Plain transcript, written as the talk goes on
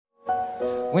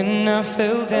When I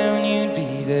fell down, you'd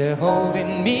be there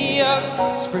holding me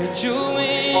up. Spread your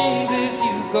wings as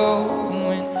you go. And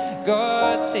when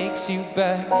God takes you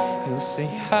back, He'll say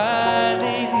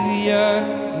hallelujah,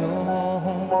 you're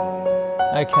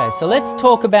home. Okay, so let's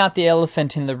talk about the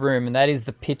elephant in the room, and that is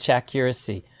the pitch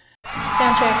accuracy.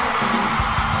 Sound check.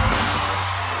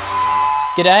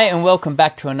 G'day and welcome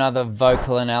back to another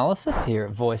vocal analysis here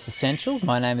at Voice Essentials.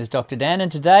 My name is Dr. Dan,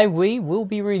 and today we will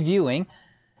be reviewing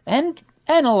and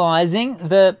analysing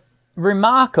the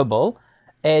remarkable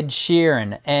Ed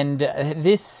Sheeran. And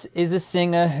this is a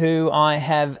singer who I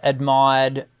have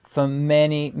admired for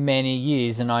many, many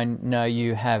years, and I know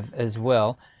you have as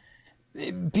well,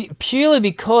 purely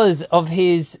because of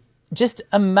his just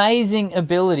amazing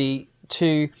ability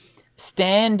to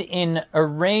stand in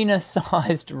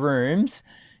arena-sized rooms,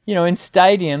 you know, in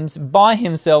stadiums, by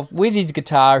himself with his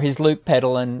guitar, his loop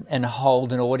pedal, and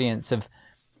hold an audience of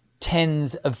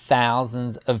tens of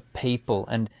thousands of people.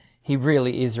 And he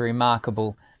really is a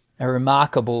remarkable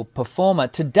performer.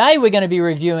 Today we're going to be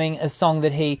reviewing a song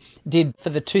that he did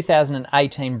for the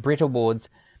 2018 Brit Awards.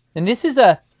 And this is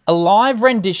a live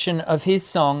rendition of his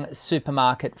song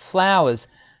Supermarket Flowers,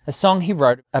 a song he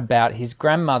wrote about his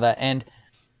grandmother. And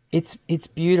it's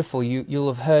beautiful.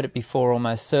 You'll have heard it before,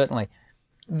 almost certainly.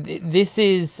 This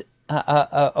is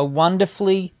a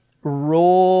wonderfully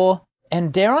raw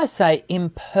and, dare I say,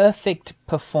 imperfect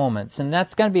performance, and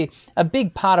that's going to be a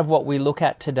big part of what we look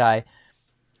at today.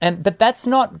 But that's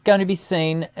not going to be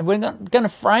seen, and we're not going to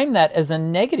frame that as a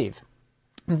negative.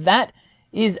 That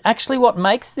is actually what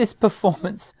makes this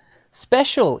performance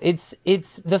special. It's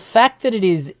the fact that it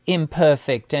is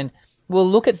imperfect, and we'll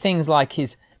look at things like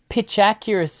his pitch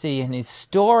accuracy and his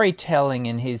storytelling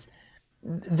and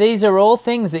these are all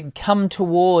things that come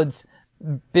towards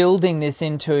building this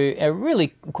into a really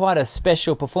quite a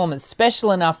special performance,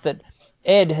 special enough that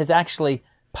Ed has actually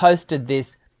posted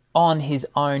this on his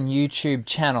own YouTube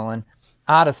channel. And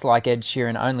artists like Ed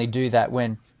Sheeran only do that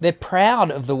when they're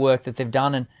proud of the work that they've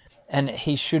done, and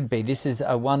he should be. This is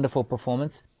a wonderful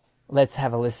performance. Let's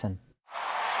have a listen.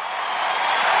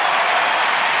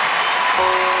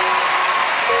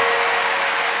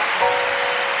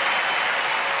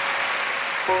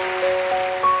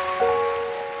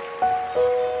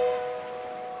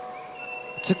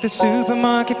 Took the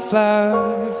supermarket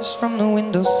flowers from the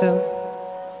windowsill.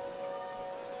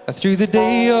 I threw the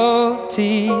day-old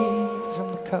tea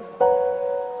from the cup.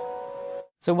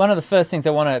 So one of the first things I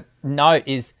want to note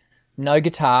is no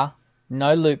guitar,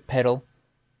 no loop pedal,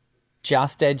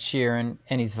 just Ed Sheeran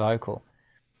and his vocal.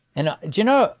 And do you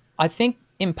know, I think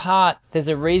in part there's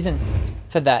a reason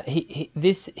for that.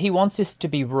 He wants this to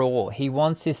be raw. He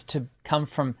wants this to come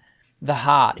from the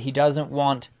heart. He doesn't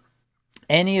want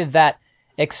any of that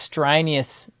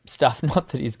extraneous stuff, not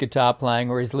that his guitar playing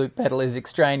or his loop pedal is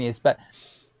extraneous, but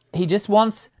he just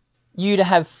wants you to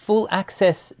have full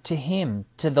access to him,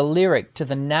 to the lyric, to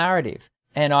the narrative.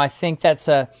 And I think it's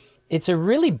a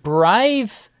really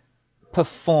brave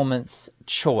performance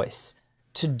choice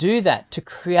to do that, to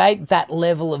create that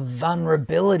level of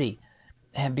vulnerability,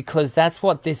 and because that's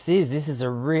what this is. This is a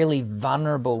really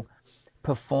vulnerable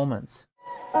performance.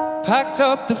 Packed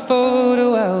up the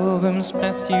photo albums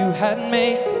Matthew had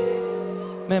made,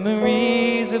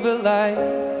 memories of a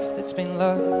life that's been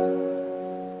loved.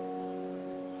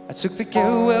 I took the get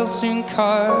well soon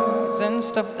cards and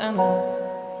stuffed animals.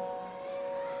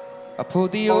 I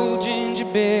poured the old ginger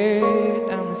beer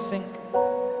down the sink.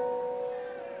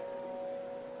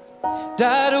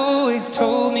 Dad always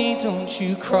told me, don't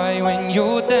you cry when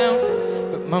you're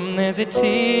down, but Mum, there's a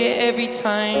tear every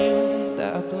time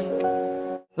that I blink.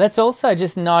 Let's also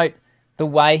just note the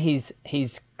way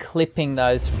he's clipping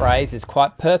those phrases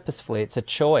quite purposefully. It's a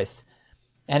choice,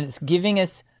 and it's giving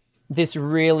us this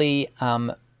really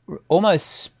almost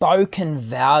spoken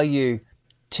value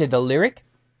to the lyric,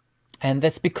 and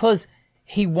that's because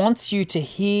he wants you to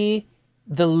hear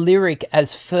the lyric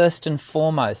as first and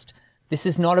foremost. This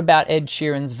is not about Ed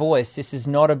Sheeran's voice. This is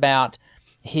not about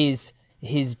his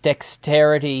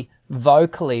dexterity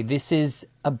vocally. This is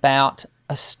about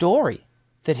a story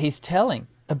that he's telling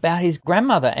about his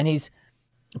grandmother, and he's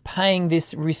paying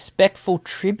this respectful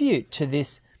tribute to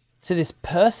this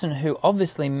person who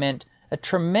obviously meant a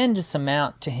tremendous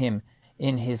amount to him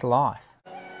in his life.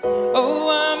 Oh,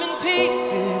 I'm in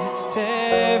pieces, it's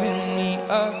tearing me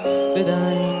up, but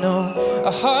I know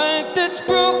a heart that's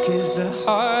broke is a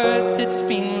heart that's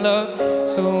been loved,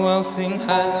 so I'll sing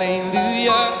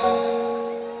hallelujah.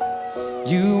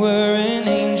 You were an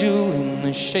angel in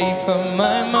the shape of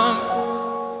my mom.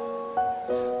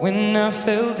 When I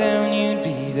fell down, you'd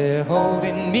be there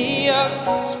holding me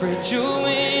up. Spread your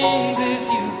wings as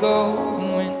you go.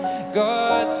 And when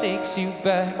takes you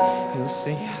back, he'll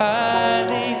say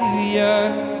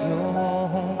hallelujah, you're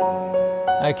home.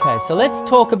 Okay, so let's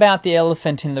talk about the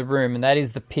elephant in the room, and that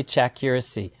is the pitch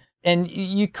accuracy. And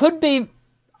you could be,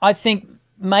 I think,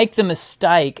 make the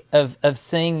mistake of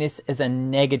seeing this as a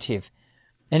negative.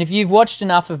 And if you've watched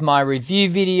enough of my review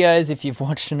videos, if you've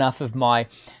watched enough of my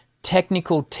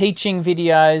technical teaching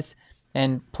videos,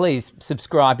 and please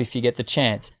subscribe if you get the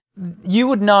chance, you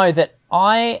would know that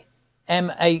I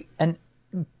am a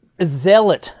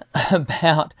zealot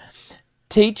about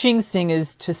teaching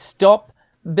singers to stop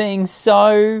being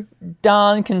so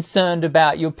darn concerned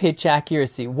about your pitch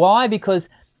accuracy. Why? Because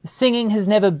singing has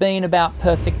never been about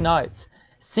perfect notes.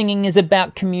 Singing is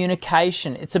about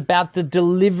communication. It's about the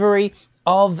delivery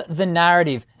of the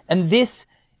narrative. And this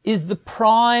is the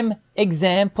prime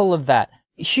example of that.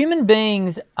 Human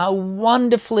beings are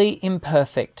wonderfully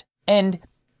imperfect. And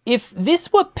if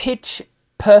this were pitch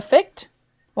perfect,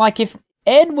 like if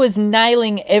Ed was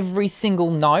nailing every single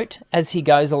note as he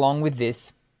goes along with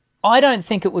this, I don't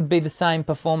think it would be the same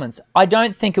performance. I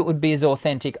don't think it would be as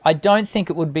authentic. I don't think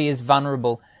it would be as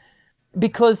vulnerable.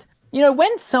 Because, you know,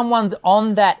 when someone's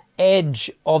on that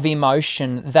edge of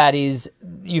emotion, that is,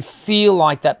 you feel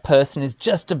like that person is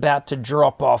just about to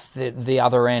drop off the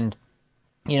other end,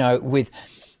 you know, with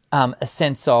a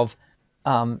sense of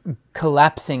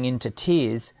collapsing into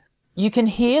tears, you can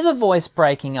hear the voice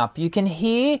breaking up. You can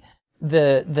hear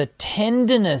the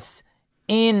tenderness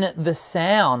in the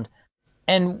sound.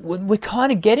 And we're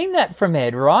kind of getting that from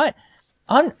Ed, right?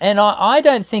 I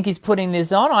don't think he's putting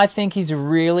this on. I think he's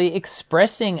really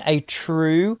expressing a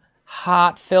true,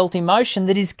 heartfelt emotion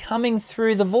that is coming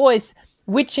through the voice,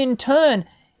 which in turn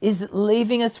is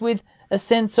leaving us with a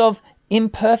sense of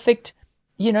imperfect,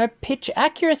 you know, pitch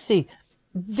accuracy.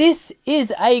 This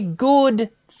is a good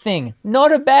thing,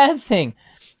 not a bad thing.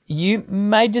 You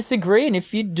may disagree, and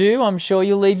if you do, I'm sure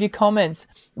you'll leave your comments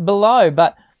below.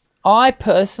 But I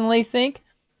personally think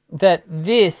that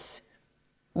this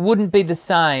wouldn't be the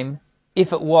same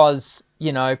if it was,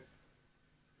 you know,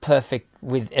 perfect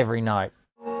with every note.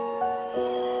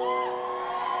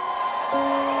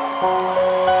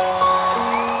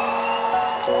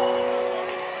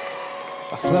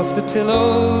 I fluffed the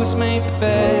pillows, made the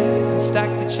beds, and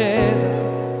stacked the chairs up.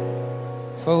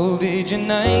 Folded your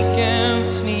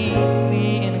nightgowns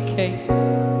neatly in a case.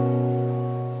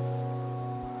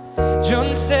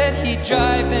 John said he'd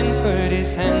drive, then put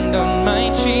his hand on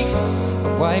my cheek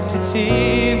and wiped a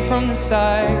tear from the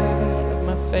side of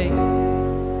my face.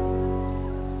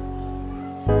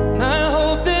 And I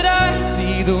hope that I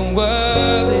see the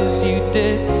world as you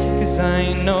did, 'cause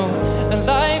I know a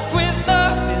life with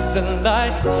love is a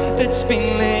life that's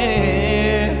been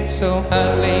lived. So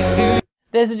hallelujah.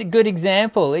 There's a good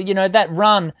example. You know, that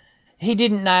run, he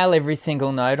didn't nail every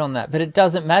single note on that, but it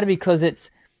doesn't matter because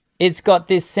it's got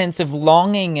this sense of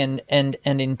longing and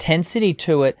intensity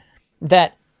to it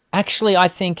that actually I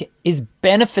think is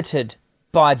benefited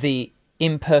by the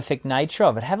imperfect nature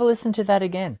of it. Have a listen to that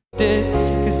again.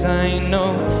 'Cause I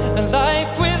know a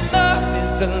life with love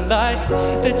is a life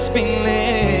that's been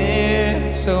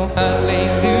lived. So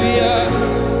hallelujah.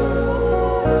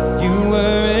 You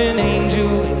were an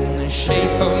angel in the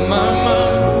shape of my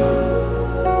mom.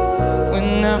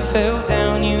 When I fell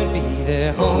down, you'd be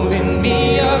there holding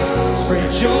me up.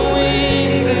 Spread your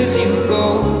wings as you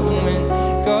go, and when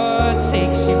God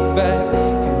takes you back,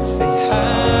 he'll say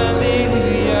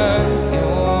hallelujah,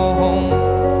 you're home.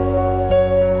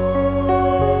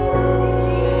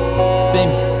 It's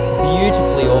been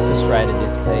beautifully orchestrated,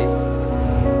 this piece,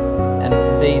 and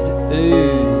these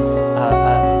oohs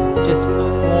are just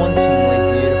hauntingly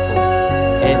beautiful.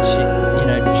 Ed, you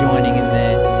know, joining in there.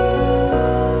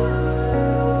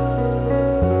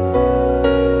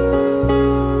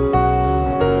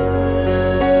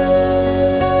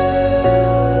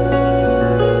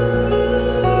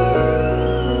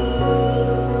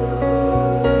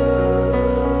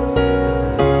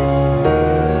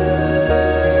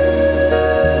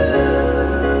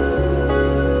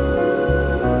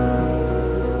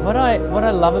 What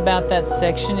I love about that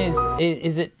section is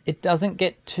it doesn't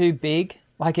get too big.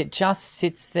 Like, it just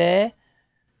sits there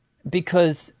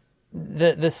because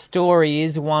the story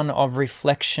is one of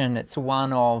reflection. It's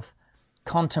one of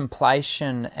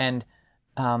contemplation and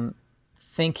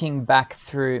thinking back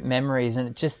through memories, and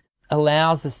it just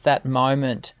allows us that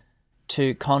moment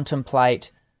to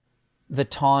contemplate the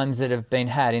times that have been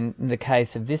had. In the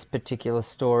case of this particular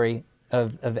story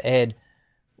of Ed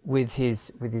with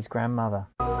his grandmother.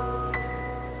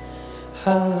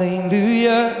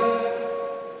 Hallelujah.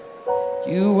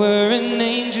 You were an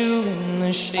angel in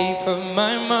the shape of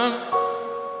my mom.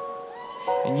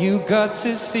 and you got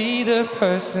to see the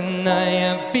person I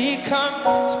have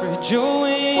become. Spread your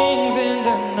wings, and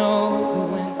I know that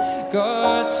when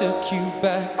God took you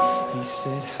back, he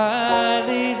said,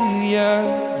 hallelujah,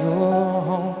 you're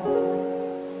home.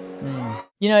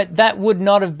 You know, that would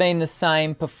not have been the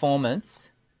same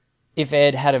performance if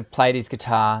Ed had have played his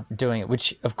guitar doing it,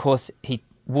 which of course he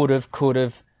would have, could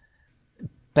have,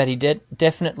 but he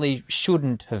definitely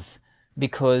shouldn't have,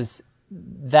 because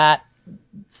that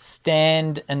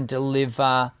stand and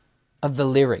deliver of the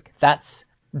lyric, that's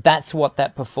what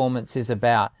that performance is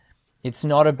about. It's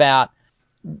not about,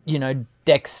 you know,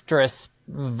 dexterous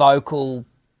vocal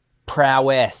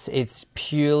prowess. It's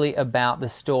purely about the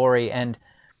story, and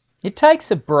it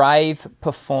takes a brave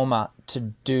performer to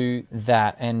do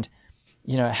that. And,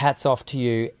 you know, hats off to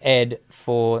you, Ed,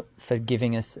 for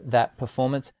giving us that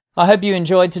performance. I hope you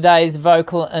enjoyed today's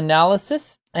vocal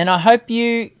analysis, and I hope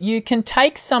you can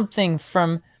take something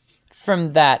from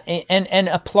that and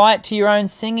apply it to your own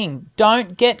singing.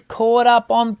 Don't get caught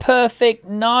up on perfect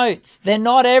notes. They're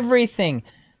not everything.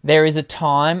 There is a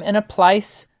time and a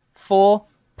place for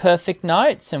perfect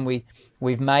notes, and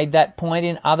we've made that point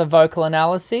in other vocal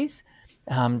analyses,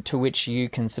 to which you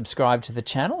can subscribe to the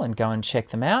channel and go and check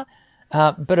them out.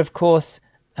 But of course,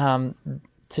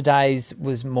 today's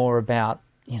was more about,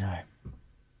 you know,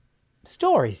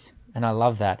 stories, and I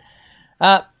love that.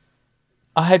 I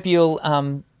hope you'll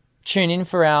tune in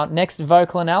for our next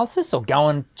vocal analysis, or go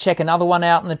and check another one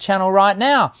out on the channel right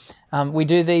now. We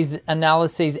do these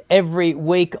analyses every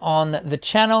week on the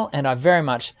channel, and I very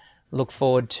much look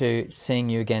forward to seeing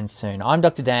you again soon. I'm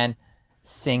Dr. Dan.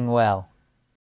 Sing well.